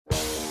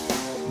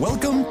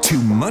Welcome to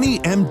Money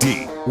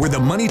MD, where the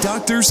money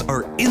doctors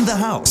are in the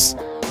house.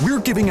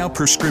 We're giving out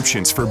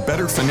prescriptions for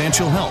better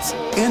financial health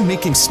and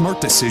making smart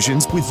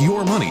decisions with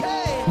your money.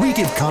 We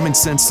give common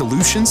sense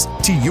solutions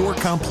to your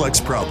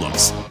complex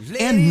problems.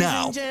 And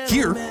now,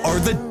 here are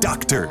the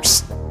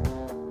doctors.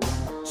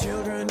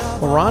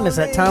 Well, Ron, it's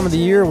that time of the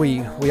year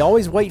we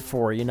always wait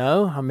for, you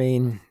know? I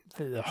mean,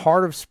 the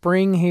heart of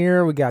spring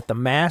here. We got the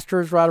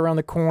Masters right around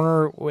the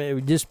corner.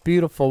 Just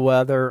beautiful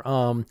weather.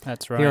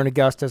 That's right. Here in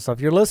Augusta. So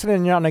if you're listening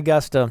and you're not in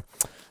Augusta,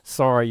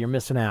 sorry, you're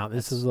missing out.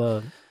 This is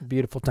a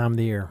beautiful time of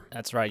the year.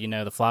 That's right. You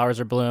know, the flowers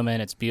are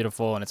blooming. It's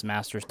beautiful, and it's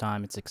Masters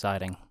time. It's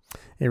exciting.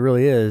 It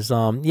really is.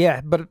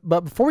 But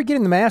before we get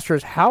in the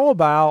Masters, how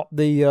about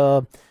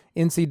the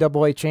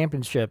NCAA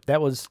championship? That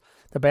was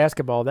the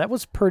basketball. That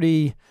was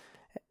pretty.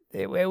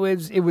 It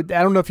was. I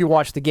don't know if you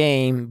watched the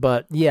game,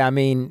 but yeah, I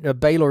mean,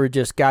 Baylor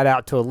just got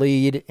out to a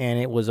lead and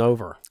it was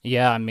over.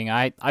 Yeah, I mean,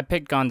 I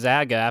picked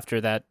Gonzaga after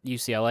that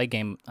UCLA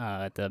game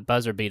at the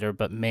buzzer beater,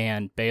 but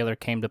man, Baylor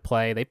came to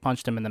play. They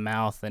punched him in the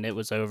mouth, and it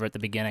was over at the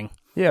beginning.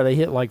 Yeah, they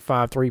hit like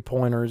 5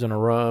 3-pointers in a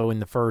row in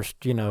the first,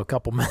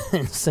 couple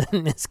minutes,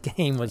 and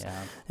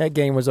that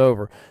game was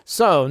over.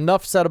 So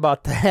enough said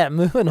about that.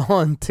 Moving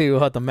on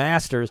to the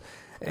Masters.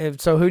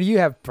 So who do you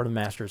have for the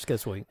Masters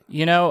this week?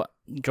 You know,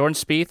 Jordan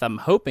Spieth, I'm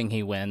hoping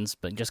he wins,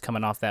 but just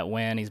coming off that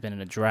win, he's been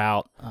in a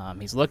drought.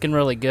 He's looking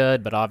really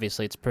good, but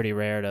obviously it's pretty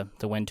rare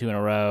to win 2 in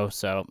a row,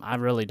 so I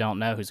really don't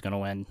know who's going to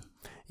win.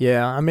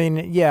 Yeah, I mean,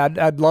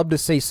 I'd love to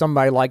see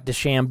somebody like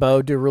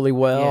DeChambeau do really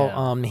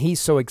well. Yeah. He's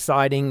so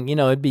exciting. You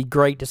know, it'd be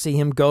great to see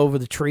him go over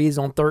the trees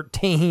on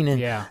 13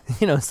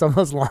 and, some of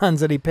those lines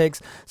that he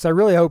picks. So I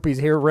really hope he's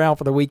here around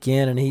for the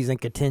weekend and he's in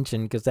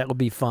contention because that will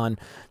be fun.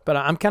 But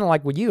I'm kind of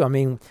like with you. I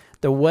mean,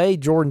 the way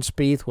Jordan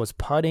Spieth was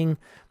putting,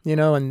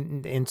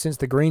 and since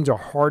the greens are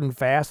hard and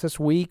fast this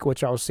week,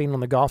 which I was seeing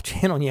on the Golf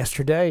Channel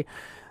yesterday,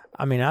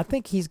 I mean, I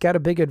think he's got a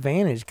big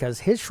advantage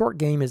because his short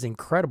game is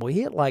incredible.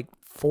 He hit like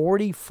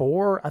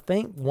 44, I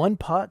think, one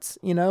putts,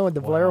 at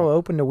the Valero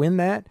Open to win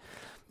that.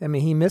 I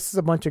mean, he misses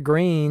a bunch of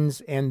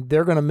greens, and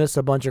they're going to miss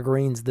a bunch of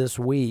greens this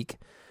week.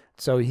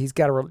 So you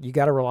got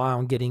to rely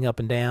on getting up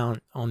and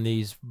down on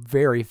these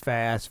very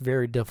fast,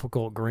 very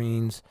difficult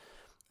greens.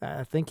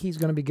 I think he's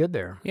going to be good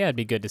there. Yeah, it'd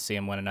be good to see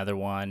him win another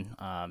one.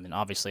 And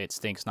obviously it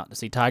stinks not to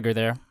see Tiger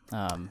there.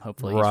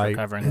 Hopefully he's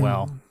recovering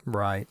well.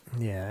 Right.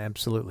 Yeah,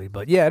 absolutely.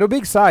 But, yeah, it'll be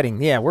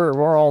exciting. Yeah,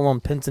 we're all on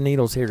pins and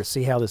needles here to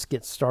see how this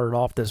gets started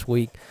off this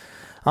week.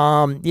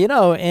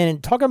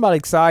 And talking about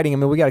exciting, I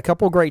mean, we got a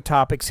couple of great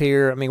topics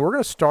here. I mean, we're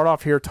going to start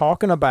off here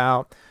talking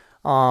about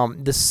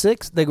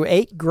the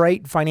 8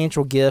 great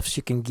financial gifts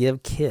you can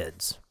give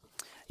kids.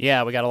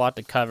 Yeah, we got a lot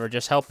to cover,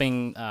 just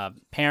helping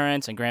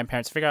parents and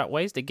grandparents figure out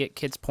ways to get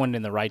kids pointed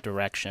in the right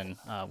direction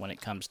when it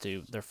comes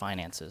to their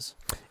finances.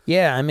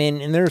 Yeah, I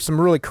mean, and there's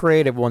some really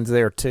creative ones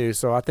there, too,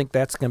 so I think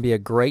that's going to be a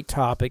great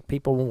topic.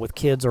 People with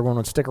kids are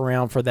going to stick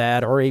around for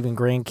that, or even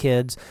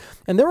grandkids.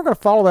 And then we're going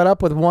to follow that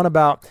up with one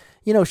about,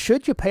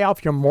 should you pay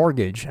off your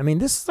mortgage? I mean,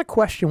 this is a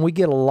question we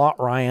get a lot,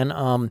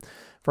 Ryan,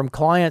 from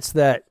clients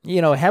that,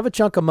 have a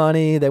chunk of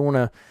money, they want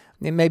to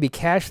maybe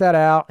cash that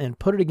out and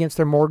put it against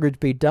their mortgage,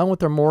 be done with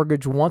their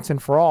mortgage once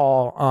and for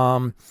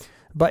all.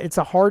 But it's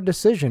a hard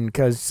decision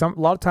because a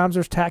lot of times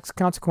there's tax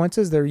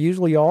consequences. There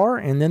usually are.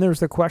 And then there's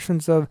the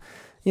questions of,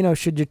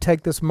 should you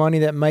take this money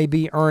that may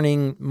be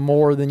earning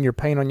more than you're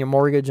paying on your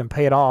mortgage and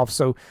pay it off?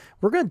 So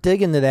we're going to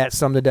dig into that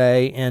some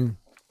today. And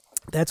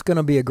that's going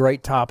to be a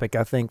great topic.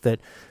 I think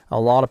that a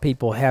lot of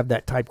people have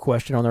that type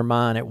question on their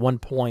mind at one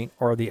point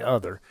or the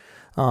other.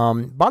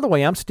 By the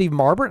way, I'm Steve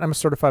Marbert. I'm a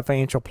certified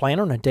financial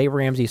planner and a Dave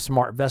Ramsey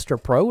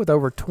SmartVestor Pro with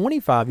over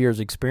 25 years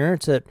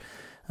experience at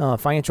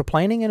financial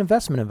planning and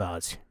investment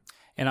advice.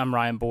 And I'm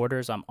Ryan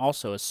Borders. I'm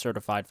also a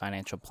certified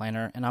financial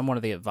planner, and I'm one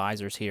of the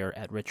advisors here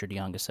at Richard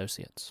Young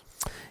Associates.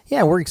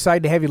 Yeah, we're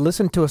excited to have you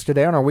listen to us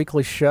today on our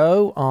weekly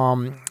show.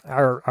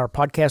 Our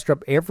podcasts are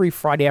up every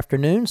Friday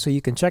afternoon, so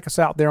you can check us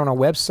out there on our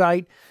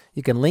website.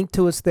 You can link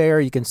to us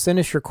there. You can send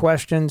us your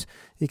questions.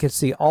 You can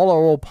see all our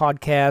old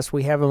podcasts.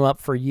 We have them up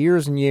for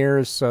years and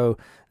years, so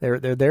they're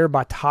there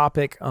by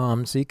topic,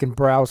 so you can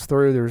browse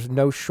through. There's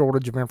no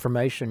shortage of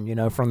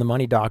information, from the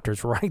Money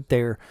Doctors right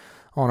there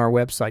on our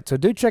website. So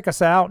do check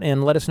us out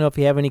and let us know if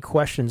you have any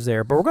questions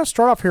there. But we're going to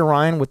start off here,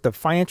 Ryan, with the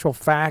financial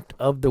fact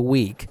of the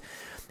week,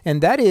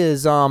 and that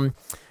is,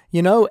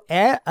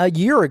 at a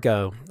year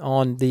ago,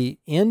 on the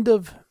end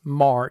of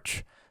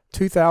March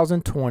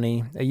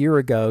 2020, a year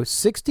ago,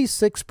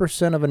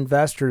 66% of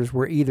investors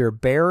were either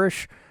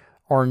bearish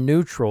or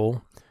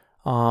neutral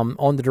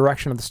on the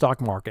direction of the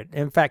stock market.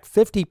 In fact,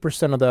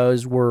 50% of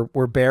those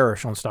were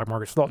bearish on the stock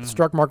market. So the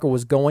stock market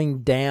was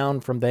going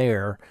down from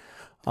there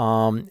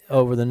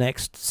over the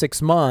next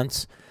 6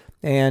 months,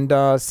 and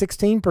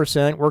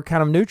 16% were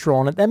kind of neutral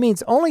on it. That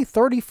means only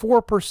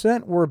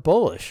 34% were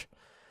bullish.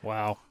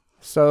 Wow.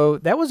 So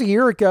that was a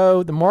year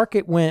ago. The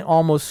market went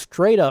almost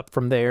straight up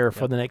from there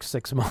for the next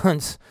 6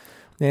 months.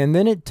 And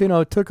then it,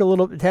 took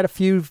it had a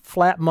few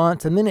flat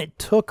months, and then it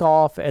took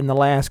off in the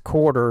last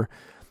quarter.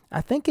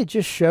 I think it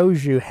just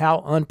shows you how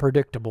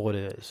unpredictable it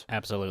is.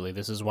 Absolutely.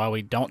 This is why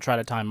we don't try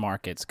to time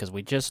markets, because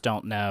we just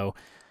don't know,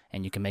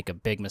 and you can make a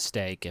big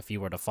mistake if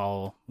you were to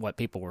follow what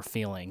people were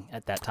feeling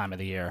at that time of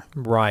the year.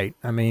 Right.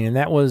 I mean, and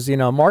that was,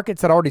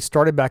 markets had already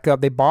started back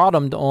up. They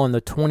bottomed on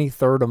the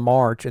 23rd of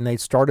March, and they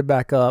started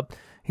back up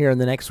here in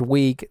the next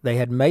week. They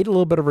had made a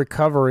little bit of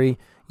recovery,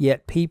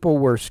 yet people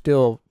were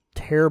still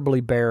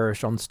terribly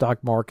bearish on the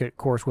stock market. Of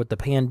course, with the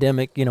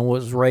pandemic,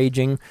 was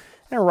raging,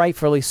 and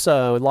rightfully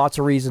so. Lots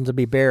of reasons to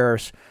be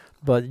bearish,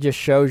 but it just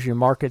shows you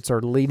markets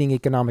are leading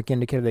economic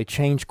indicator. They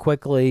change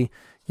quickly.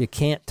 You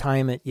can't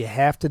time it. You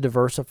have to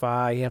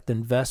diversify. You have to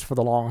invest for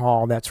the long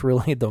haul. That's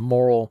really the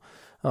moral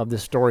of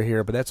this story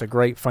here, but that's a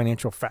great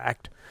financial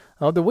fact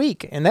of the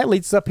week. And that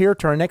leads up here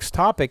to our next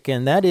topic,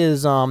 and that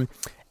is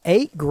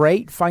 8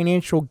 great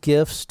financial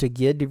gifts to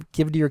give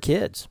to your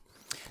kids.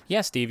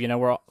 Yeah, Steve,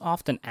 we're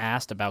often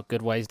asked about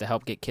good ways to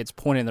help get kids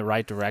pointed in the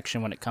right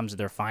direction when it comes to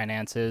their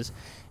finances.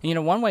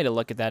 And, one way to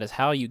look at that is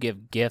how you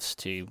give gifts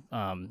to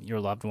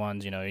your loved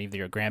ones, either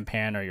your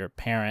grandparent or your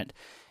parent.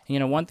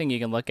 And, one thing you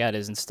can look at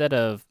is instead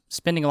of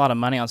spending a lot of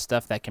money on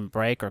stuff that can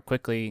break or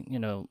quickly,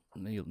 you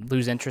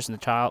lose interest in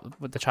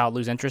the child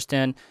lose interest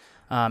in,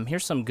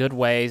 here's some good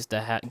ways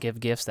to give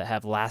gifts that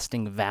have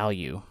lasting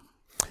value.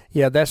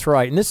 Yeah, that's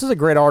right. And this is a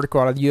great article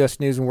out of the U.S.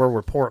 News and World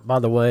Report, by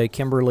the way,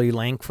 Kimberly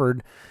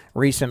Langford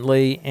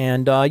recently.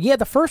 And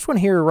the first one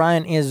here,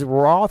 Ryan, is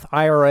Roth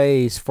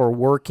IRAs for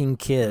working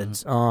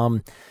kids. Now,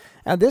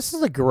 this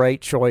is a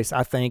great choice,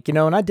 I think. And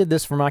I did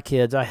this for my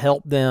kids. I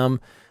helped them,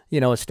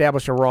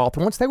 establish a Roth.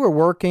 Once they were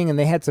working and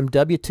they had some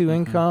W-2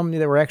 income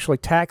they were actually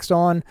taxed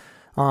on,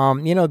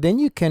 then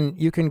you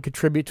can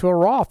contribute to a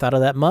Roth out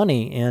of that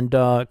money. And,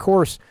 of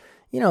course,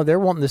 they're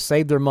wanting to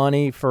save their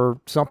money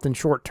for something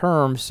short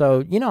term.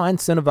 So, I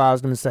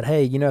incentivized them and said,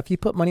 hey, if you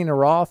put money in a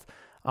Roth,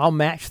 I'll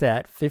match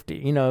that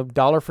 $50,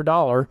 dollar for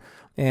dollar,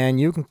 and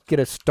you can get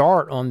a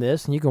start on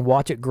this and you can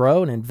watch it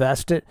grow and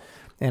invest it.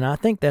 And I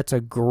think that's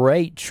a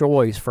great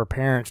choice for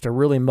parents to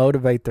really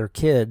motivate their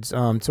kids.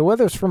 So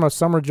whether it's from a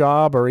summer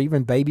job or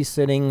even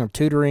babysitting or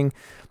tutoring,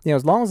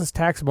 as long as it's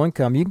taxable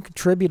income, you can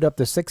contribute up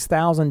to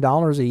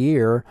 $6,000 a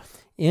year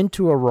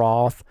into a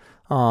Roth.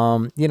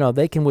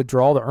 They can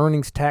withdraw the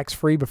earnings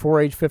tax-free before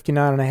age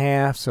 59 and a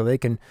half, so they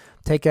can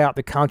take out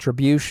the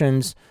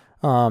contributions.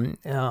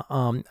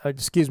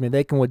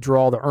 They can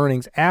withdraw the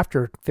earnings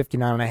after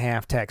 59 and a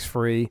half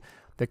tax-free.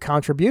 The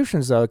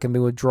contributions, though, can be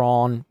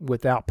withdrawn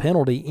without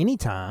penalty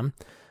anytime.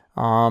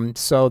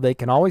 So they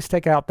can always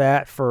take out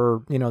that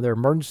for, their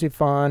emergency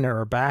fund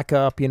or a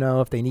backup,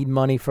 if they need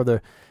money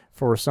for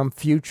some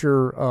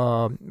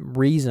future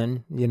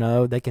reason,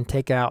 they can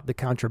take out the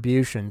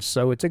contributions.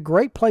 So it's a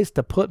great place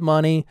to put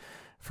money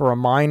for a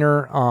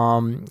minor,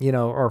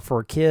 or for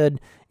a kid.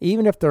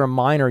 Even if they're a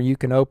minor, you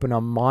can open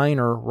a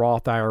minor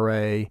Roth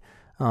IRA.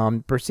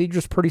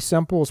 Procedure's pretty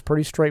simple. It's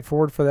pretty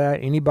straightforward for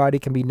that. Anybody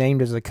can be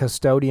named as a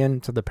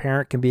custodian, so the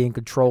parent can be in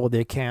control of the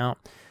account,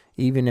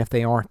 even if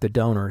they aren't the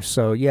donors.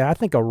 So, yeah, I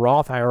think a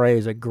Roth IRA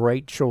is a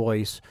great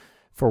choice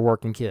for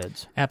working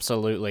kids.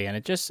 Absolutely. And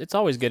it's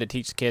always good to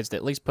teach kids to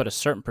at least put a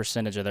certain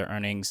percentage of their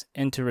earnings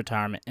into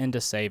retirement,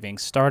 into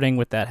savings, starting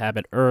with that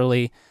habit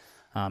early.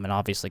 And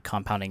obviously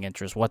compounding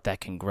interest, what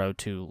that can grow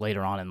to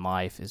later on in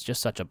life is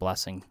just such a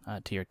blessing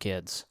to your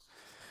kids.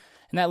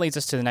 And that leads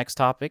us to the next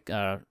topic,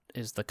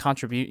 is the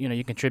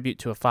you contribute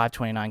to a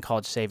 529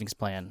 college savings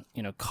plan.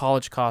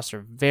 College costs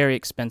are very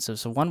expensive.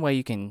 So one way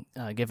you can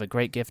give a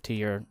great gift to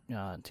your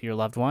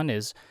loved one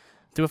is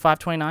through a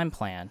 529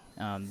 plan.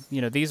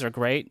 These are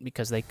great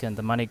because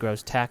the money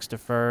grows tax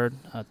deferred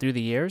through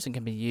the years and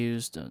can be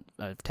used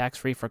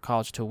tax-free for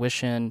college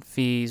tuition,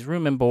 fees,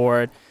 room and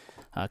board,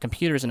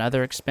 computers and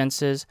other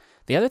expenses.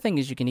 The other thing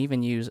is you can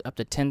even use up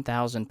to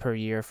 $10,000 per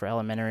year for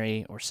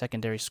elementary or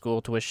secondary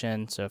school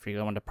tuition. So if you're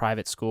going to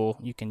private school,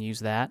 you can use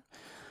that.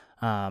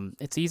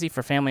 It's easy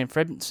for family and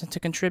friends to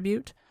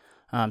contribute.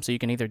 So you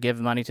can either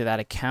give money to that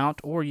account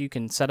or you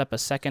can set up a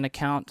second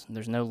account.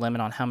 There's no limit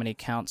on how many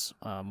accounts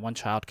one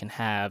child can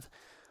have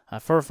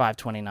for a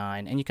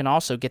 529. And you can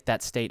also get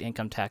that state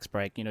income tax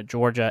break.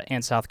 Georgia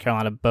and South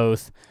Carolina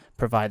both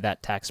provide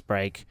that tax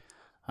break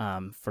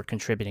for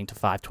contributing to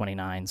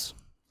 529s.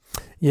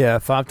 Yeah,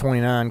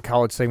 529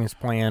 college savings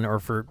plan, or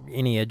for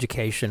any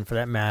education for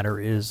that matter,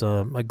 is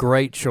a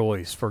great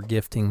choice for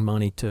gifting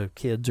money to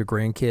kids or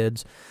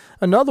grandkids.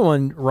 Another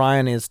one,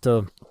 Ryan, is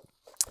to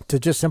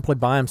just simply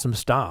buy them some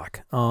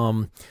stock.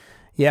 And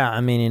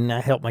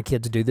I helped my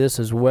kids do this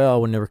as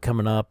well when they were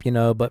coming up,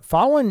 but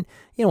following,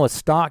 a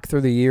stock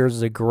through the years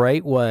is a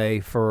great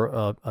way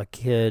for a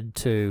kid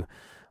to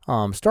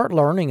start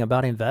learning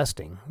about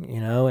investing,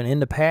 and in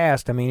the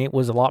past, it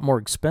was a lot more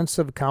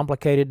expensive,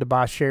 complicated to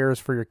buy shares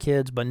for your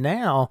kids, but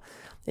now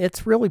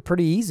it's really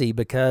pretty easy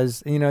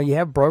because, you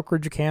have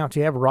brokerage accounts,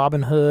 you have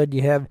Robinhood,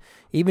 you have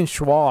even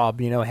Schwab,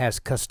 has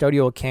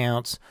custodial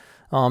accounts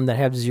that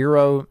have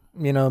zero,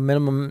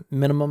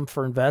 minimum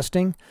for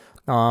investing.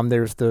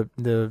 There's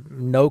the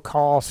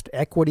no-cost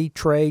equity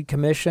trade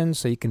commission,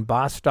 so you can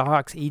buy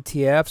stocks,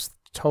 ETFs,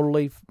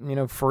 totally,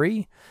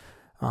 free.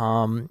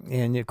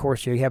 And of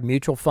course, you have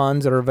mutual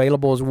funds that are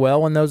available as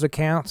well in those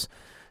accounts.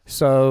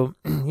 So,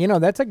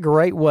 that's a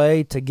great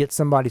way to get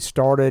somebody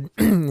started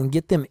and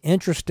get them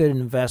interested in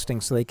investing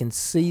so they can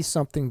see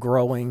something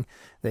growing.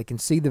 They can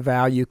see the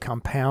value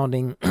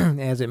compounding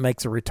as it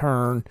makes a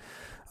return.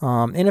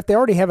 And if they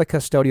already have a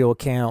custodial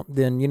account,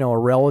 then, a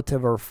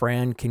relative or a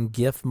friend can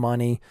gift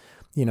money,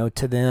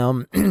 to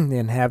them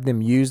and have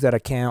them use that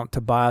account to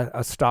buy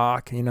a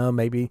stock.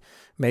 Maybe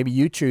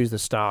you choose the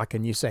stock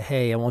and you say,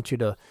 hey, I want you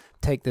to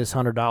take this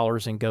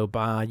 $100 and go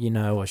buy,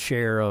 a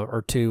share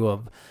or two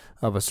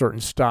of a certain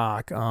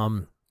stock.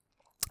 And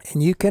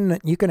you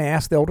can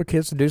ask the older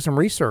kids to do some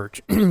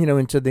research,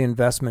 into the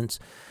investments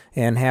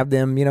and have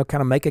them,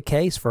 kind of make a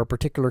case for a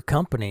particular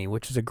company,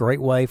 which is a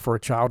great way for a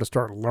child to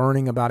start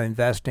learning about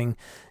investing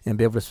and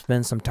be able to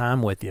spend some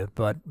time with you.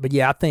 But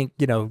yeah, I think,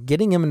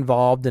 getting them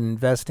involved in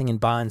investing and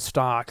buying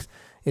stocks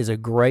is a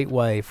great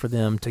way for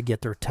them to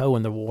get their toe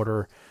in the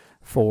water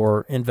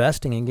for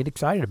investing and get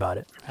excited about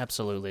it.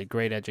 Absolutely. A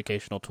great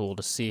educational tool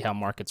to see how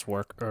markets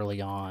work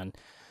early on.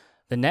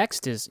 The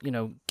next is,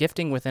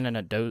 gifting within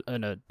a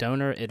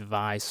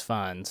donor-advised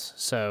funds.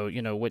 So,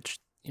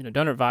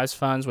 donor-advised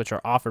funds, which are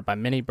offered by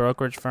many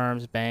brokerage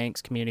firms,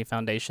 banks, community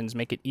foundations,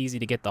 make it easy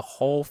to get the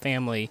whole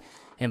family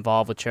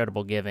involved with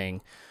charitable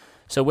giving.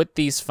 So with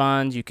these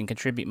funds, you can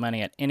contribute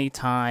money at any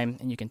time,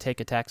 and you can take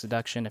a tax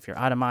deduction if you're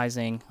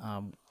itemizing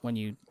when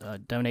you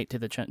donate to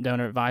the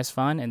donor-advised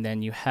fund, and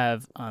then you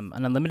have an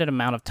unlimited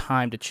amount of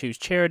time to choose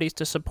charities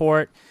to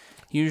support.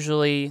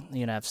 Usually,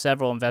 have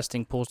several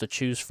investing pools to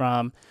choose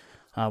from.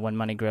 When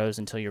money grows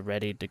until you're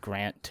ready to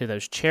grant to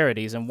those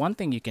charities. And one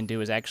thing you can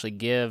do is actually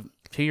give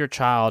to your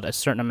child a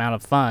certain amount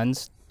of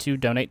funds to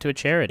donate to a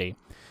charity.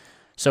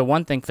 So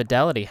one thing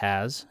Fidelity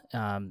has,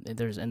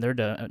 there's in their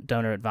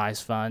donor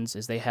advised funds,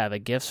 is they have a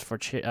gifts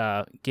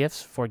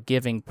for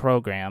giving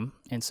program,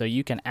 and so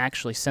you can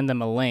actually send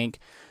them a link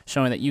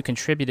showing that you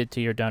contributed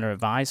to your donor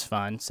advised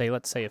fund.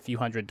 Let's say a few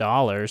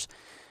 $100s.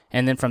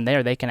 And then from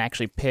there, they can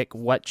actually pick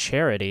what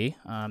charity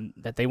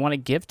that they want to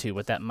give to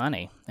with that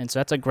money. And so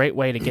that's a great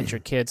way to get your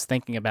kids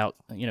thinking about,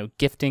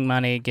 gifting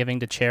money, giving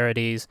to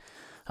charities,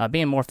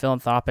 being more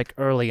philanthropic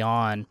early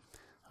on.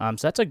 So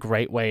that's a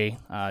great way,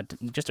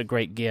 just a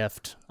great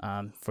gift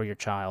for your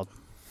child.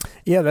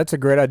 Yeah, that's a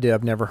great idea.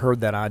 I've never heard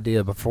that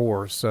idea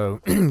before. So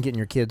getting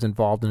your kids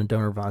involved in a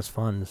donor advised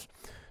fund is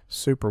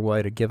super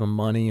way to give them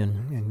money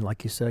and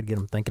like you said, get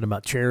them thinking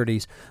about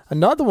charities.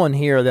 Another one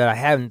here that I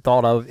hadn't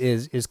thought of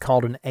is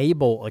called an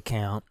ABLE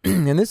account,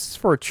 and this is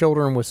for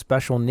children with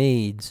special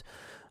needs.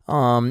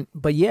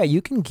 But yeah,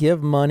 you can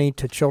give money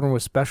to children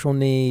with special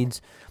needs,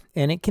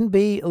 and it can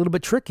be a little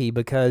bit tricky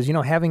because,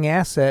 having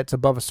assets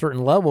above a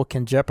certain level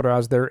can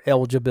jeopardize their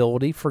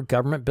eligibility for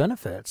government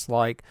benefits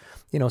like,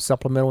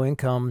 supplemental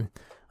income,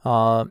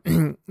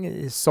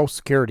 Social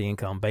Security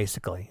income,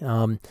 basically.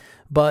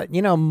 But,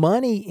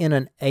 money in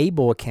an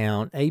ABLE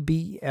account,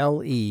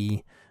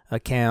 ABLE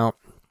account,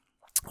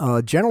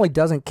 generally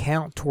doesn't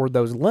count toward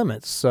those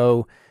limits.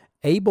 So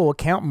ABLE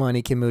account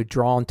money can be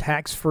withdrawn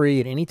tax-free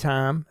at any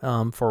time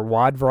for a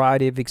wide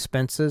variety of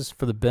expenses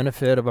for the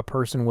benefit of a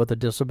person with a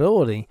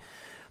disability.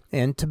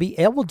 And to be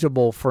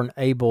eligible for an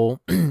ABLE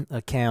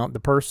account, the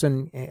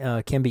person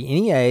can be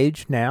any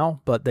age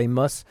now, but they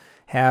must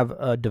have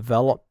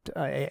developed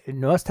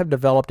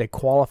a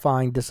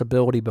qualifying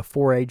disability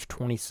before age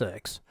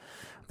 26.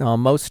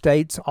 Most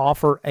states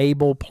offer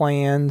ABLE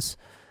plans,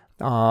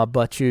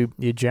 but you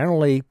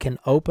generally can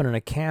open an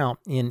account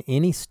in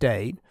any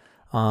state.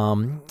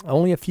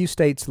 Only a few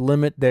states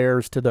limit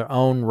theirs to their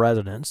own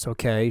residents.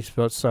 Okay,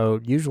 so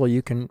usually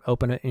you can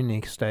open it in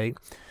any state.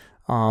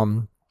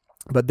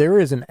 But there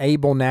is an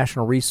ABLE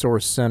National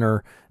Resource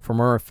Center for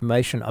more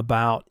information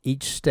about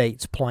each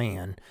state's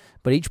plan.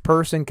 But each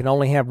person can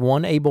only have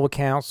one ABLE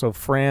account, so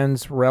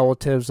friends,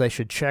 relatives, they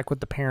should check with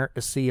the parent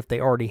to see if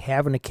they already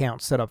have an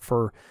account set up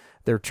for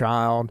their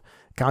child.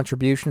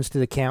 Contributions to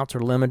the accounts are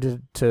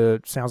limited to,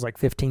 sounds like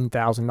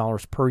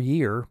 $15,000 per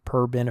year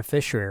per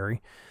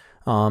beneficiary.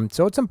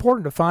 So it's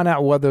important to find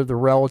out whether the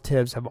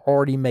relatives have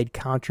already made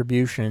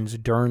contributions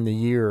during the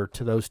year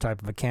to those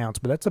type of accounts.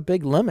 But that's a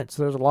big limit,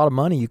 so there's a lot of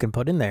money you can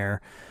put in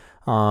there.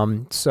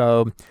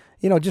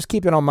 Just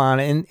keep it in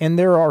mind. And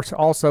there are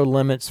also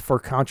limits for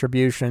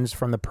contributions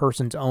from the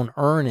person's own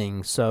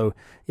earnings. So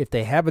if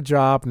they have a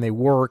job and they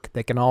work,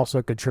 they can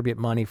also contribute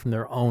money from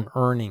their own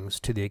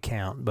earnings to the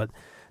account. But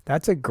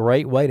that's a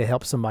great way to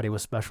help somebody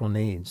with special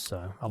needs.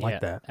 So I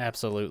like that.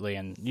 Absolutely.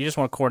 And you just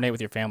want to coordinate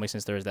with your family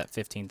since there is that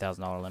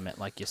 $15,000 limit,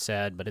 like you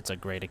said, but it's a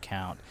great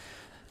account.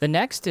 The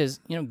next is,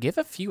 give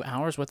a few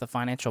hours with a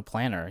financial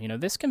planner.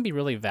 This can be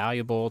really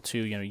valuable to,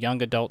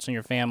 young adults in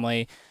your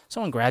family,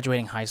 someone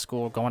graduating high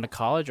school, going to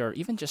college, or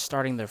even just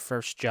starting their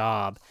first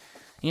job.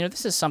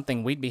 This is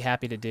something we'd be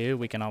happy to do.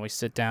 We can always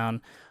sit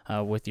down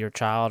with your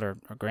child or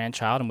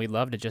grandchild, and we'd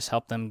love to just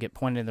help them get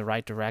pointed in the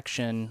right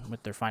direction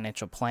with their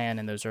financial plan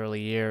in those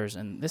early years.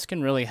 And this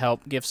can really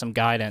help give some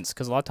guidance,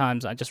 because a lot of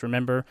times I just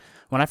remember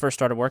when I first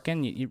started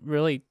working, you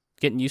really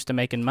getting used to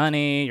making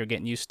money, you're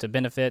getting used to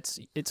benefits.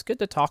 It's good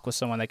to talk with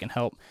someone that can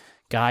help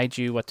guide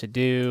you what to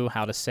do,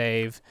 how to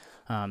save.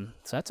 So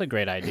that's a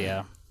great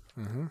idea.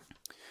 Mm-hmm.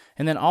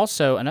 And then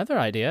also another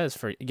idea is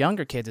for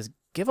younger kids is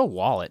give a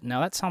wallet.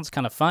 Now that sounds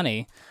kind of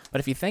funny,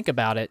 but if you think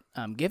about it,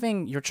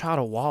 giving your child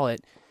a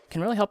wallet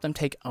can really help them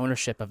take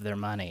ownership of their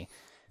money.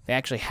 They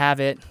actually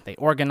have it. They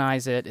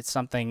organize it. It's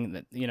something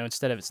that,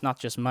 instead of it's not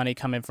just money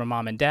coming from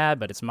mom and dad,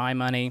 but it's my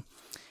money.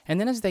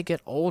 And then as they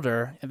get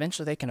older,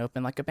 eventually they can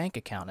open like a bank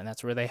account, and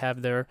that's where they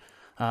have their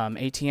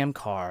ATM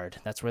card.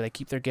 That's where they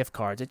keep their gift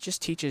cards. It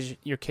just teaches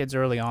your kids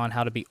early on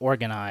how to be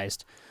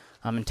organized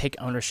and take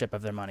ownership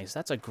of their money. So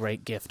that's a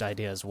great gift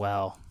idea as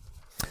well.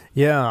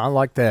 Yeah, I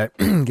like that.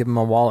 Give them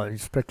a wallet,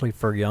 especially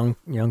for a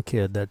young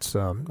kid. That's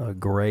a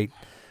great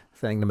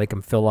thing to make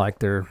them feel like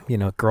they're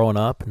growing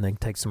up and they can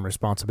take some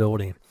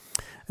responsibility.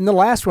 And the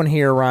last one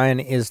here, Ryan,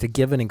 is to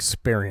give an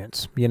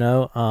experience.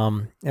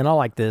 And I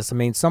like this. I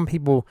mean, some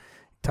people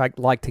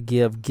like to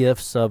give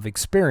gifts of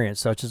experience,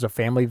 such as a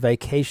family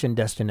vacation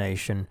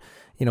destination,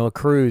 a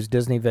cruise,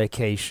 Disney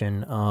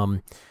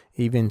vacation,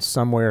 even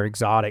somewhere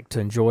exotic to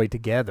enjoy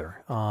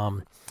together.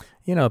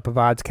 It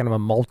provides kind of a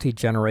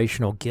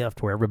multi-generational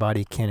gift where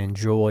everybody can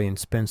enjoy and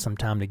spend some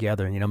time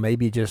together.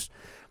 Maybe just,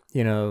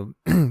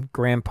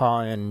 grandpa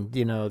and,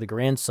 the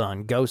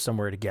grandson go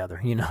somewhere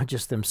together,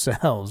 just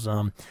themselves.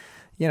 I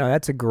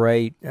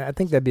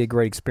think that'd be a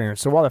great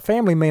experience. So while the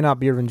family may not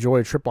be able to enjoy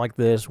a trip like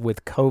this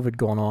with COVID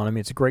going on, I mean,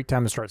 it's a great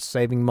time to start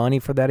saving money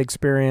for that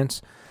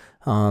experience.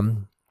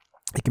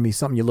 It can be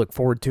something you look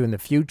forward to in the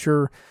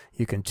future.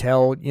 You can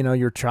tell,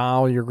 your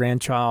child, your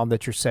grandchild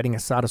that you're setting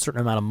aside a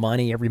certain amount of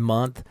money every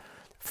month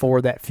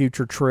for that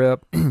future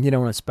trip, in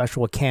a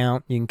special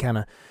account. You can kind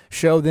of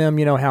show them,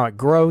 how it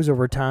grows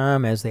over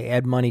time as they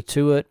add money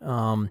to it.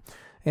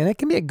 And it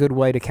can be a good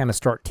way to kind of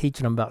start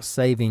teaching them about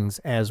savings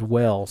as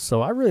well.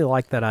 So I really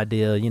like that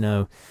idea,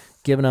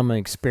 giving them an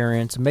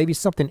experience, maybe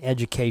something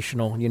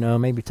educational,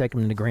 maybe take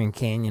them to the Grand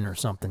Canyon or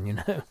something,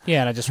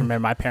 Yeah, and I just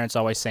remember my parents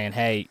always saying,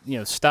 hey,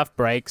 stuff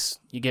breaks,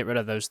 you get rid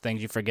of those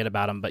things, you forget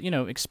about them. But,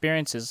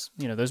 experiences,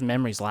 those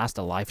memories last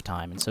a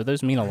lifetime. And so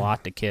those mean a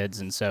lot to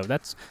kids. And so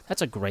that's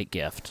a great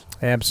gift.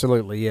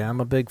 Absolutely, yeah. I'm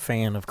a big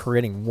fan of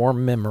creating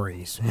warm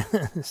memories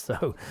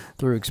so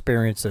through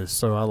experiences.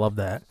 So I love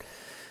that.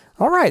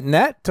 All right, and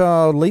that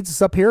leads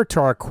us up here to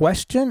our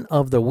question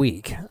of the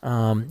week,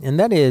 and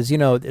that is,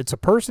 it's a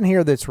person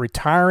here that's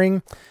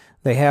retiring.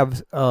 They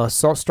have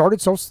started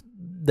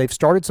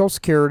Social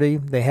Security,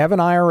 they have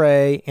an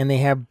IRA, and they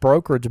have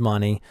brokerage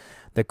money.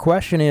 The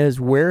question is,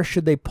 where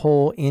should they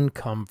pull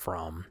income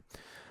from?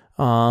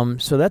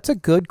 So that's a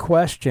good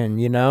question,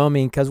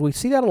 because we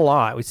see that a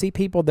lot. We see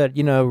people that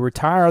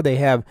retire, they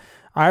have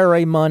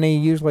IRA money.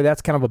 Usually,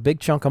 that's kind of a big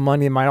chunk of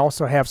money. They might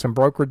also have some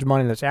brokerage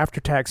money that's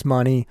after-tax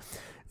money.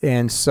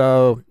 And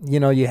so,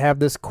 you have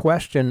this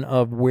question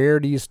of where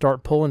do you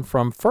start pulling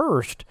from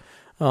first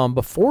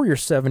before you're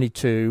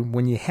 72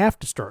 when you have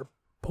to start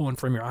pulling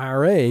from your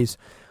IRAs.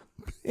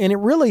 And it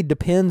really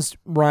depends,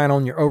 Ryan,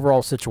 on your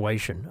overall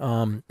situation.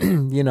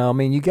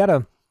 You got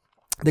to,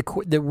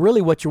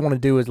 really what you want to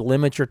do is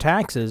limit your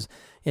taxes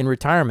in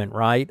retirement,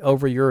 right,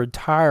 over your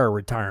entire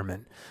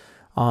retirement.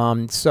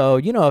 So,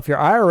 if your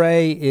IRA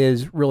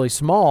is really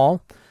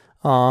small,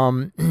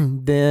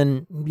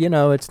 then,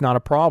 it's not a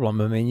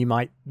problem. I mean, you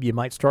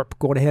might start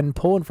going ahead and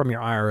pulling from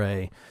your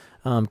IRA,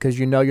 because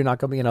you're not going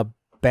to be in a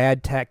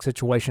bad tax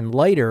situation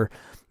later.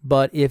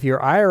 But if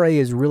your IRA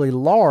is really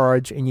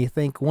large and you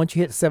think once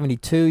you hit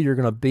 72, you're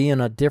going to be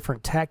in a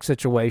different tax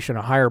situation,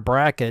 a higher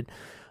bracket,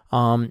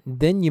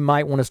 then you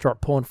might want to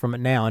start pulling from it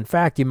now. In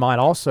fact, you might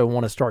also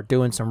want to start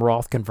doing some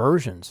Roth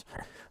conversions,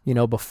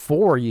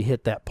 before you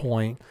hit that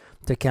point,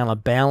 to kind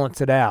of balance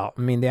it out.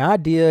 I mean, the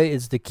idea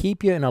is to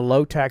keep you in a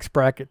low tax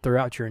bracket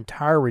throughout your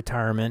entire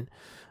retirement,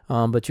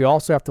 but you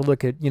also have to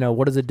look at,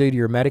 what does it do to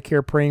your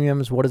Medicare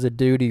premiums? What does it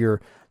do to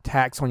your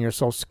tax on your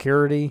Social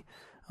Security?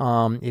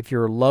 If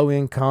you're low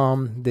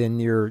income, then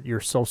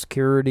your Social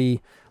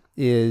Security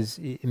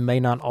it may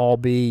not all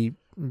be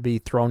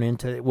thrown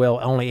into,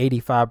 only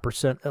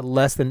 85%,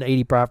 less than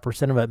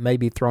 85% of it may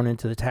be thrown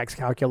into the tax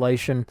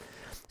calculation.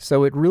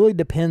 So it really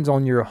depends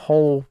on your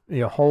whole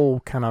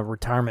kind of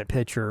retirement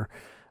picture.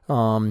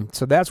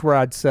 So that's where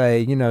I'd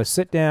say,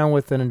 sit down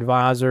with an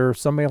advisor,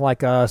 somebody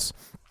like us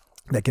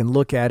that can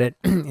look at it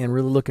and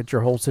really look at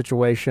your whole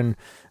situation,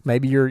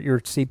 maybe your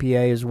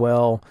CPA as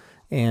well,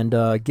 and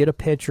get a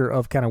picture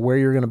of kind of where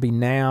you're going to be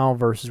now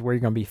versus where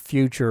you're going to be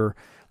future,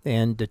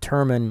 and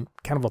determine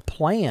kind of a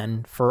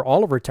plan for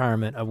all of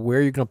retirement of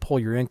where you're going to pull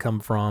your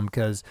income from,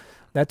 because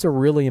that's a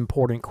really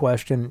important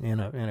question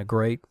and a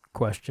great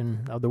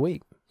question of the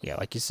week. Yeah,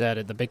 like you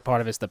said, the big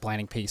part of it is the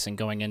planning piece, and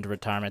going into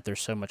retirement,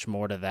 there's so much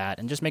more to that.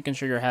 And just making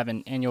sure you're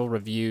having annual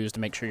reviews to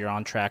make sure you're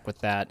on track with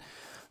that.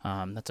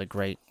 That's a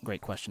great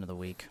question of the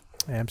week.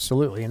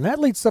 Absolutely. And that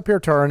leads us up here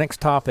to our next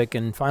topic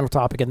and final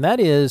topic, and that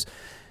is,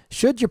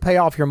 should you pay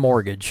off your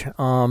mortgage?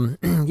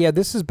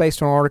 This is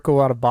based on an article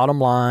out of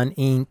Bottom Line,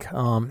 Inc.,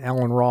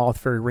 Alan Roth,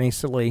 very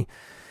recently.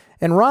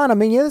 And Ron,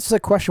 this is a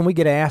question we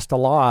get asked a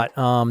lot.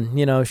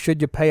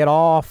 Should you pay it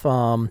off?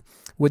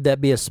 Would that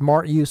be a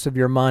smart use of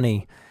your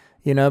money?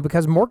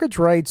 because mortgage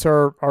rates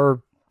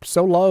are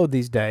so low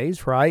these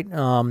days, right?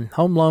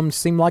 Home loans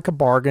seem like a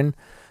bargain,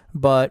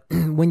 but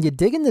when you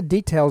dig into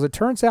details, it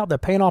turns out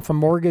that paying off a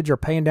mortgage or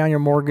paying down your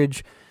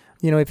mortgage,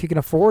 if you can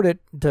afford it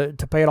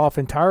to pay it off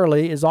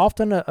entirely, is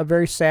often a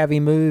very savvy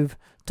move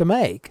to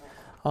make.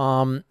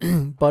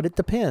 But it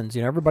depends.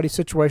 Everybody's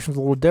situation is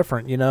a little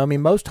different.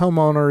 Most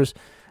homeowners,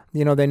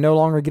 they no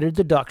longer get a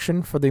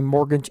deduction for the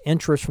mortgage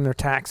interest from their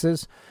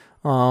taxes.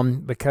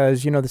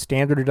 Because, the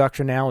standard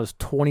deduction now is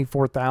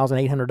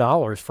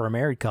 $24,800 for a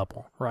married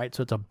couple, right?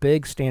 So it's a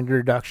big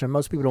standard deduction.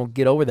 Most people don't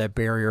get over that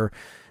barrier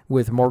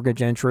with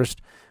mortgage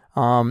interest.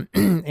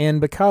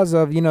 And because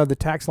of, the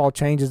tax law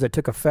changes that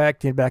took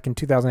effect back in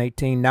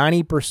 2018,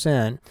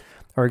 90%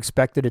 are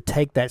expected to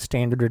take that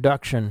standard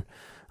deduction.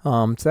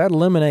 So that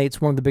eliminates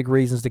one of the big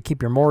reasons to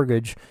keep your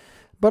mortgage.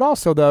 But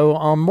also,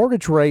 though,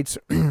 mortgage rates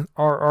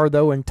are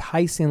though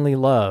enticingly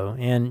low,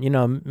 and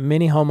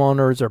many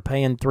homeowners are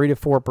paying 3 to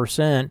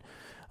 4%,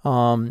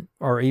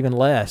 or even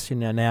less,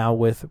 now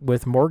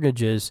with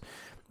mortgages.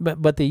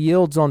 But the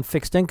yields on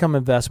fixed income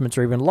investments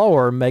are even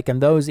lower, making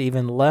those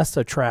even less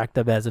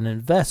attractive as an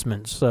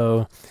investment.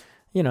 So,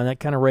 that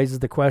kind of raises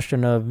the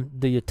question of,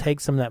 do you take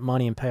some of that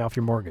money and pay off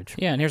your mortgage?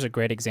 Yeah, and here's a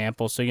great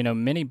example. So,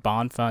 many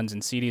bond funds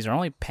and CDs are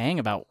only paying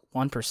about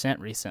 1%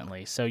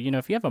 recently. So,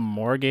 if you have a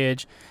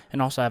mortgage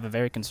and also have a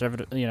very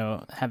conservative,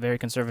 very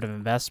conservative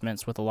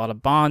investments with a lot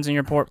of bonds in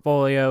your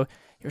portfolio,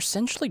 you're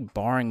essentially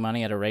borrowing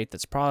money at a rate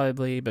that's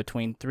probably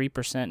between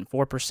 3% and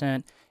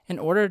 4% in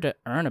order to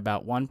earn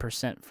about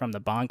 1% from the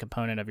bond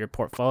component of your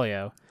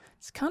portfolio.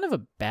 It's kind of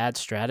a bad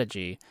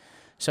strategy.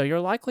 So you're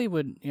likely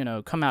would,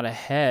 come out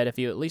ahead if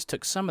you at least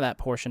took some of that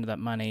portion of that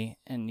money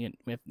and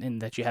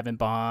that you have in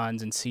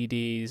bonds and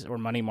CDs or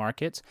money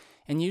markets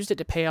and used it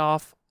to pay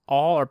off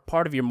all or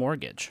part of your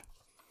mortgage.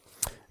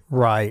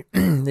 Right,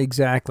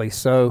 exactly.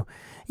 So,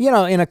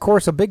 and of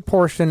course, a big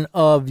portion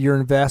of your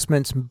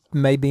investments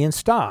may be in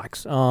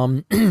stocks.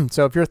 So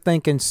if you're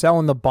thinking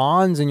selling the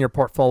bonds in your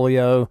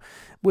portfolio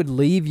would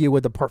leave you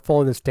with a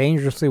portfolio that's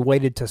dangerously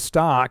weighted to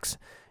stocks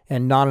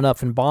and not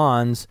enough in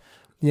bonds,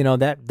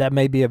 that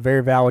may be a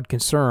very valid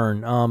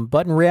concern.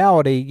 But in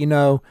reality,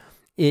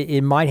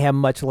 it might have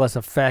much less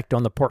effect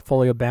on the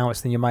portfolio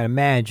balance than you might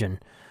imagine.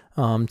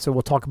 So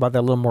we'll talk about that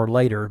a little more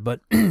later.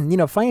 But,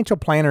 financial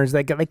planners,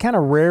 they kind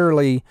of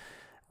rarely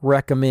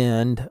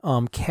recommend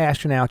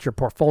cashing out your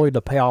portfolio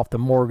to pay off the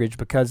mortgage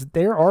because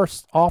there are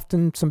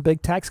often some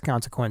big tax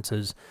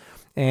consequences.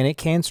 And it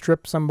can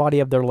strip somebody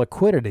of their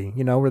liquidity,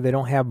 where they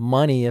don't have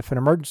money if an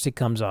emergency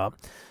comes up.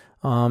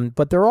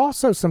 But there are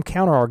also some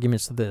counter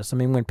arguments to this.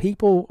 When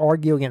people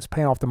argue against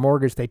paying off the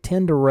mortgage, they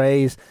tend to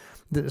raise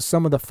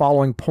some of the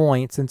following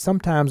points, and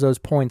sometimes those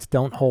points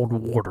don't hold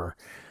water.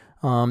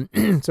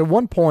 So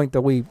one point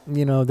that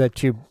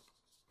that you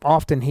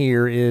often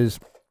hear is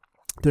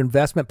the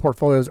investment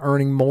portfolio is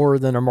earning more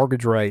than a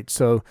mortgage rate,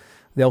 so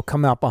they'll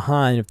come out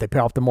behind if they pay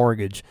off the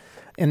mortgage.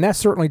 And that's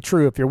certainly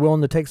true if you're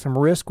willing to take some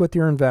risk with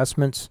your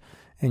investments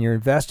and you're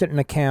invested in an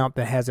account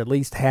that has at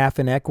least half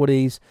in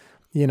equities.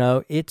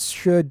 It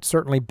should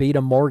certainly beat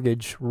a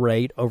mortgage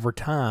rate over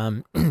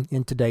time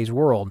in today's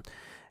world.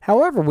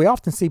 However, we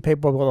often see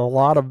people with a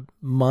lot of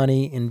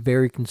money in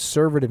very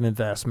conservative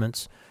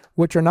investments,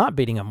 which are not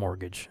beating a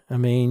mortgage.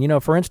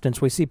 For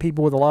instance, we see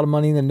people with a lot of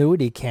money in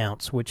annuity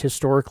accounts, which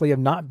historically have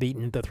not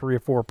beaten the 3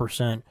 or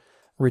 4%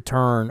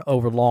 return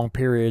over long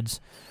periods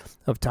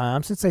of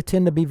time, since they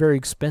tend to be very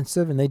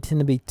expensive and they tend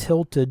to be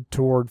tilted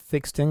toward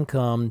fixed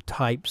income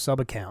type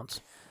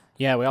sub-accounts.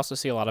 Yeah, we also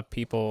see a lot of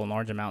people in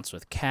large amounts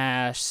with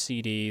cash,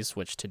 CDs,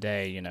 which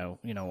today,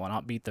 will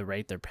not beat the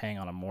rate they're paying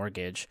on a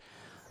mortgage.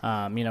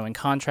 In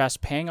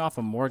contrast, paying off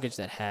a mortgage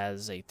that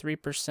has a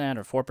 3%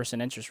 or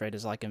 4% interest rate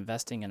is like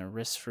investing in a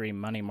risk-free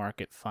money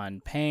market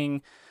fund.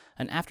 Paying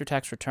an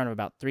after-tax return of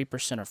about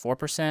 3% or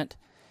 4%,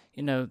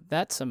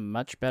 that's a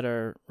much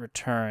better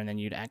return than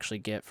you'd actually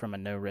get from a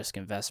no-risk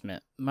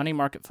investment. Money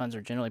market funds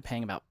are generally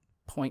paying about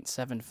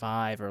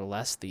 0.75 or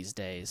less these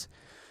days.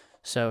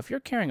 So if you're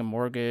carrying a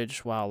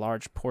mortgage while a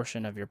large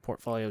portion of your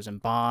portfolio is in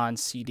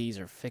bonds, CDs,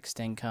 or fixed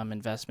income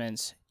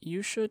investments,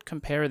 you should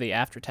compare the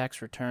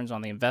after-tax returns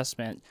on the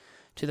investment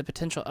to the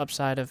potential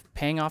upside of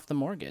paying off the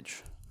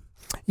mortgage.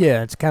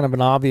 Yeah, it's kind of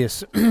an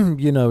obvious,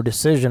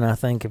 decision, I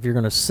think, if you're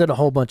going to sit a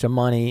whole bunch of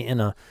money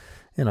in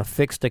a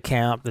fixed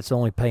account that's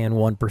only paying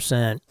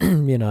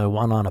 1%,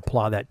 why not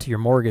apply that to your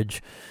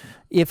mortgage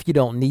if you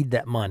don't need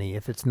that money,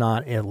 if it's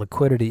not a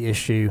liquidity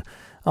issue.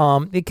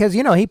 Because,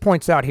 he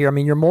points out here,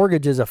 your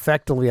mortgage is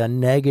effectively a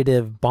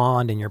negative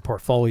bond in your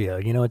portfolio.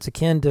 It's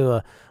akin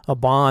to a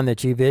bond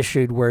that you've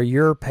issued where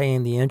you're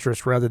paying the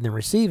interest rather than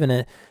receiving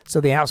it.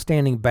 So the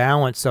outstanding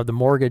balance of the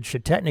mortgage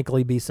should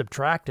technically be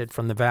subtracted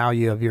from the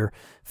value of your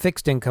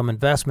fixed income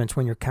investments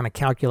when you're kind of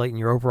calculating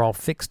your overall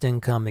fixed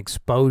income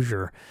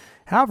exposure.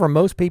 However,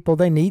 most people,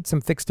 they need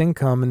some fixed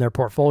income in their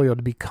portfolio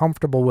to be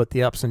comfortable with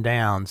the ups and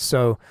downs.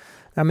 So,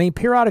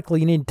 periodically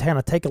you need to kind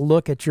of take a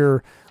look at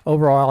your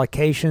overall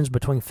allocations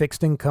between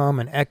fixed income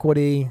and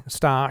equity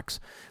stocks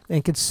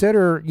and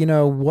consider,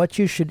 what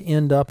you should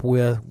end up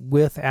with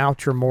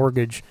without your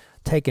mortgage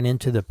taken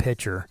into the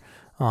picture.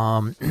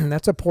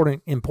 That's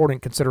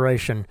important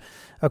consideration.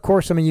 Of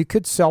course, I mean, you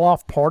could sell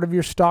off part of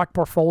your stock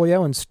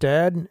portfolio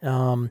instead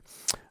of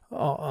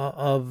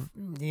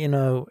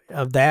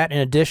that, in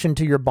addition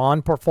to your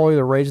bond portfolio,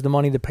 to raise the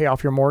money to pay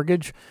off your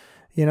mortgage.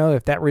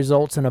 If that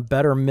results in a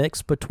better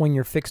mix between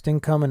your fixed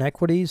income and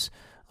equities,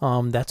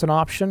 that's an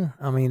option.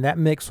 I mean, that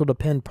mix will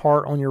depend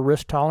part on your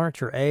risk tolerance,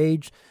 your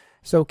age.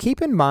 So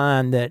keep in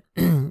mind that,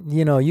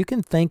 you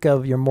can think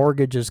of your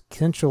mortgage as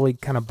essentially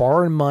kind of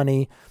borrowing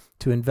money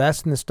to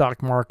invest in the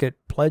stock market,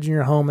 pledging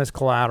your home as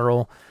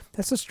collateral.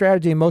 That's a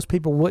strategy most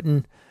people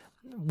wouldn't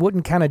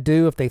kind of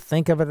do if they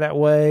think of it that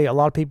way. A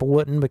lot of people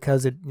wouldn't,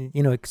 because it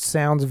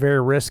sounds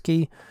very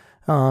risky.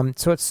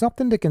 So it's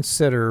something to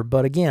consider.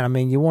 But again, I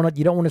mean, you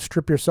don't want to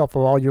strip yourself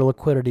of all your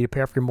liquidity to pay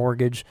off your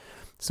mortgage.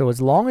 So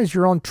as long as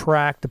you're on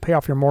track to pay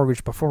off your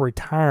mortgage before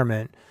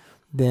retirement,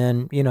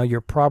 then you're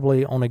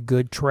probably on a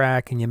good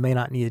track, and you may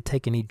not need to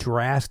take any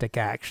drastic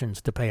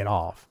actions to pay it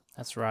off.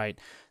 That's right.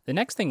 The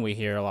next thing we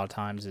hear a lot of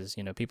times is,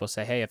 people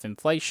say, hey, if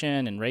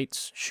inflation and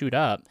rates shoot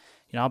up,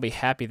 I'll be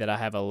happy that I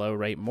have a low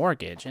rate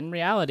mortgage. In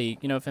reality,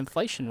 if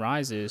inflation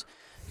rises,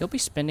 you'll be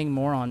spending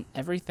more on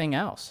everything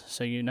else.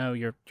 So,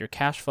 your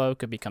cash flow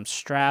could become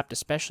strapped,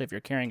 especially if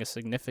you're carrying a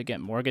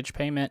significant mortgage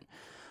payment.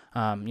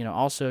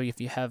 Also, if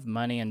you have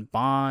money in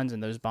bonds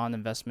and those bond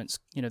investments,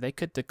 they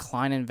could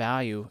decline in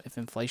value if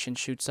inflation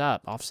shoots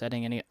up,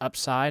 offsetting any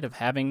upside of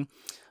having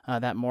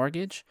that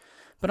mortgage.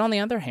 But on the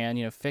other hand,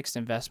 fixed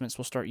investments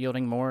will start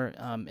yielding more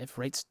if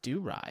rates do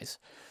rise.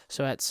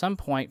 So at some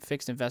point,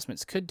 fixed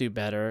investments could do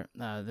better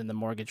than the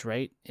mortgage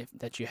rate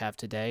that you have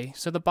today.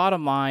 So the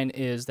bottom line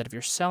is that if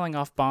you're selling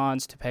off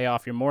bonds to pay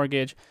off your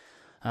mortgage,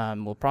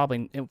 it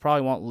probably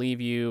won't leave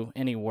you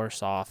any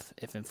worse off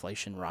if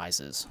inflation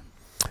rises.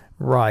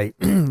 Right.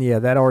 Yeah,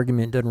 that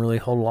argument doesn't really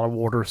hold a lot of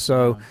water.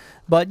 So,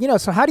 but,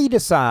 so how do you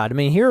decide? I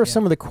mean, here are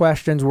some of the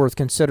questions worth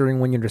considering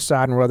when you're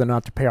deciding whether or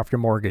not to pay off your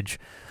mortgage.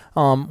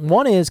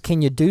 One is,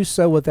 can you do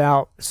so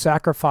without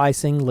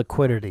sacrificing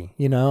liquidity?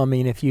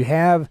 If you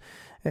have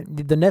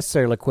the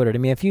necessary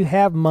liquidity, if you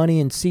have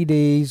money in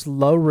CDs,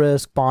 low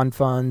risk bond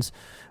funds,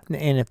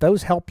 and if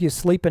those help you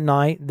sleep at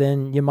night,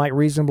 then you might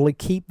reasonably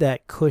keep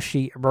that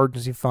cushy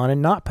emergency fund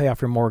and not pay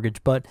off your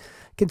mortgage. But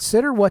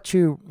consider what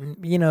you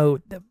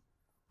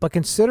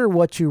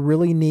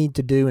really need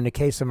to do in the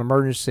case of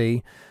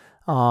emergency.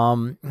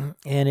 And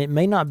it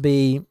may not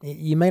be,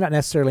 you may not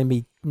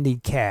necessarily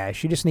need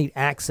cash. You just need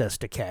access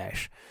to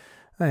cash.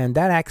 And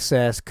that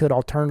access could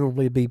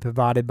alternatively be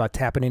provided by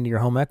tapping into your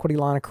home equity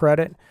line of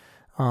credit.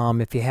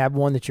 If you have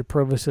one that you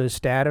previously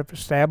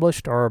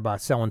established, or by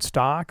selling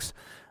stocks.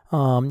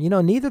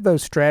 Neither of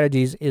those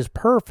strategies is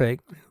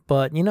perfect,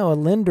 but, a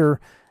lender,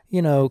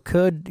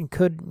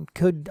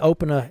 could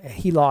open a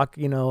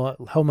HELOC,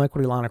 a home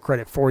equity line of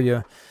credit for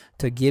you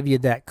to give you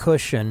that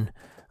cushion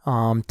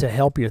to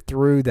help you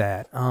through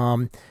that.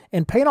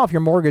 And paying off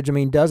your mortgage,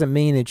 doesn't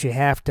mean that you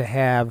have to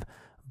have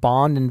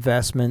bond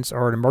investments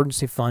or an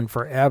emergency fund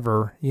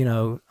forever.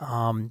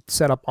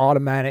 Set up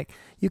automatic.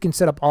 You can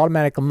set up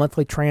automatic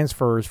monthly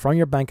transfers from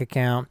your bank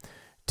account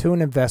to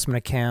an investment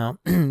account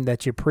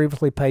that you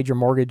previously paid your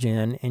mortgage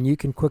in, and you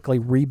can quickly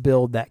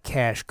rebuild that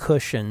cash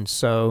cushion.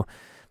 So,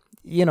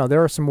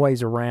 there are some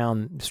ways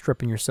around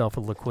stripping yourself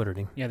of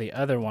liquidity. Yeah, the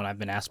other one I've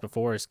been asked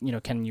before is,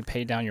 can you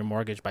pay down your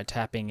mortgage by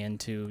tapping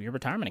into your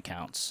retirement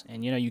accounts?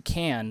 And, you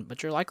can,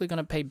 but you're likely going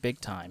to pay big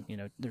time.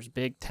 There's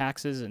big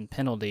taxes and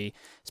penalty,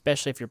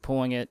 especially if you're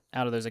pulling it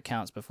out of those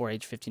accounts before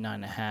age 59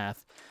 and a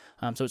half.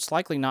 So it's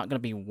likely not going to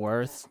be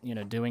worth,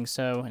 doing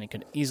so, and it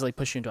could easily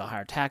push you into a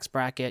higher tax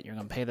bracket. You're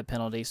going to pay the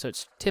penalty, so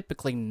it's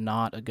typically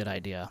not a good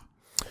idea.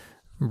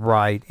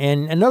 Right.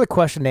 And another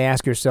question to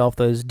ask yourself,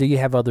 though, is, do you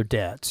have other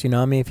debts?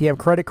 If you have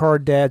credit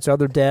card debts,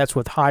 other debts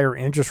with higher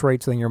interest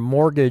rates than your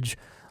mortgage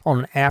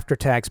on an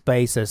after-tax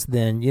basis,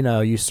 then,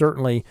 you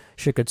certainly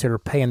should consider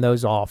paying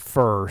those off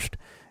first.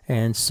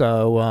 And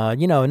so,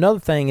 another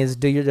thing is,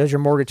 does your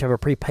mortgage have a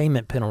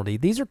prepayment penalty?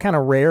 These are kind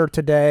of rare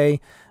today,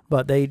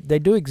 but they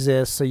do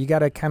exist. So you got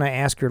to kind of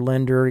ask your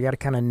lender. You got to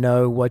kind of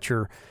know what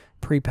your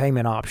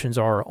prepayment options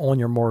are on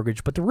your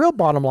mortgage. But the real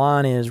bottom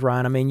line is,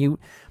 Ryan,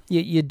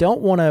 you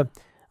don't want to,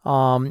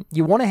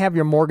 you want to have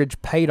your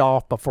mortgage paid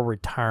off before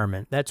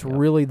retirement. That's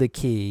really the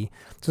key.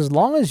 So as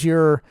long as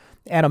you're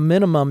at a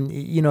minimum,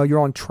 you're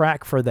on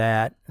track for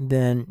that,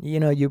 then, you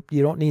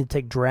don't need to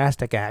take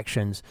drastic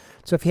actions.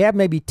 So if you have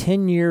maybe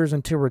 10 years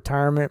until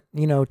retirement,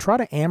 try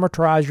to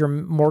amortize your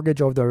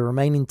mortgage over the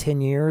remaining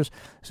 10 years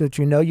so that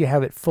you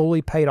have it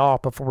fully paid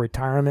off before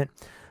retirement.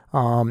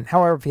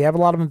 However, if you have a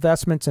lot of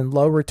investments in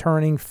low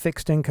returning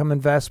fixed income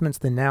investments,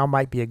 then now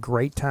might be a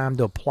great time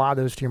to apply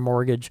those to your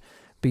mortgage.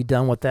 Be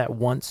done with that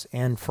once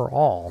and for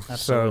all.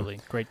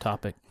 Absolutely. Great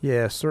topic.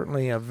 Yeah,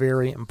 certainly a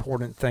very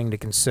important thing to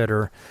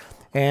consider.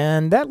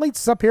 And that leads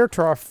us up here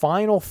to our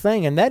final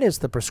thing, and that is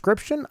the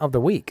prescription of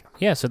the week.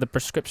 Yeah, so the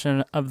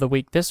prescription of the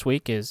week this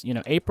week is,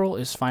 April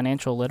is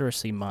Financial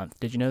Literacy Month.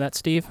 Did you know that,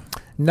 Steve?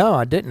 No,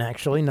 I didn't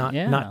actually,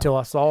 not till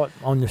I saw it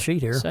on the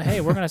sheet here. So,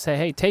 hey, we're going to say,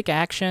 hey, take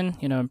action,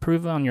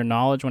 improve on your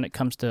knowledge when it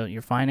comes to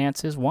your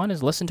finances. One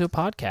is listen to a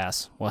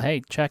podcast. Well,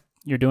 hey, check.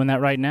 You're doing that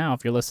right now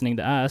if you're listening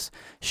to us.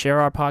 Share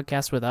our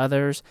podcast with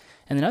others.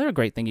 And another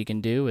great thing you can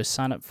do is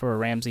sign up for a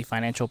Ramsey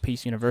Financial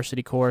Peace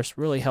University course.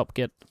 Really help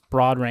get a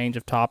broad range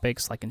of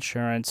topics like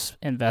insurance,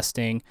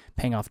 investing,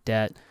 paying off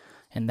debt.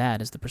 And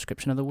that is the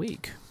prescription of the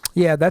week.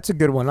 Yeah, that's a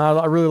good one.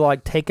 I really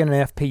like taking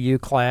an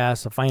FPU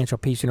class, a Financial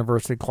Peace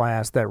University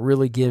class that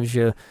really gives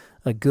you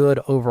a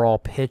good overall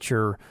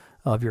picture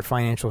of your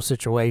financial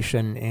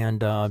situation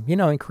and,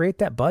 and create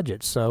that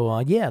budget.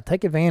 So,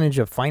 take advantage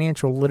of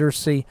financial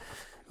literacy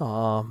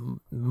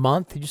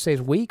month. Did you say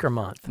it's week or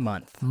month?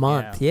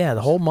 Month. Yeah,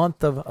 the whole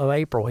month of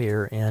April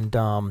here. And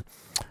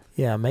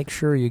make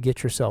sure you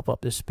get yourself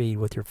up to speed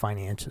with your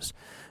finances.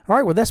 All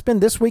right, well, that's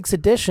been this week's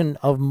edition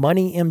of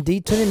Money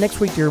MD. Tune in next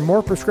week to hear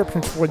more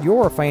prescriptions for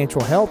your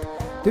financial health.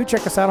 Do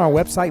check us out on our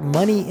website,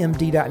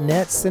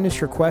 moneymd.net. Send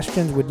us your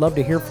questions. We'd love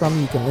to hear from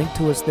you. You can link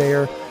to us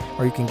there,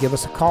 or you can give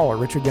us a call at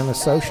Richard Young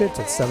Associates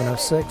at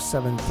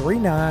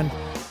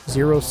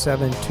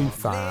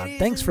 706-739-0725.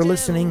 Thanks for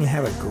listening and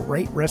have a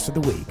great rest of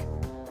the week.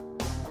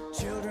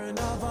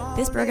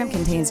 This program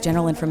contains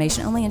general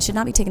information only and should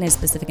not be taken as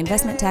specific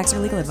investment, tax, or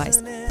legal advice.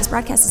 This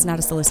broadcast is not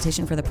a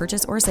solicitation for the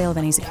purchase or sale of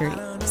any security.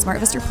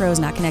 SmartVestor Pro is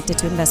not connected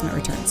to investment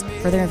returns.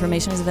 Further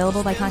information is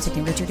available by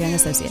contacting Richard Young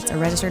Associates, a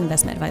registered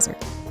investment advisor.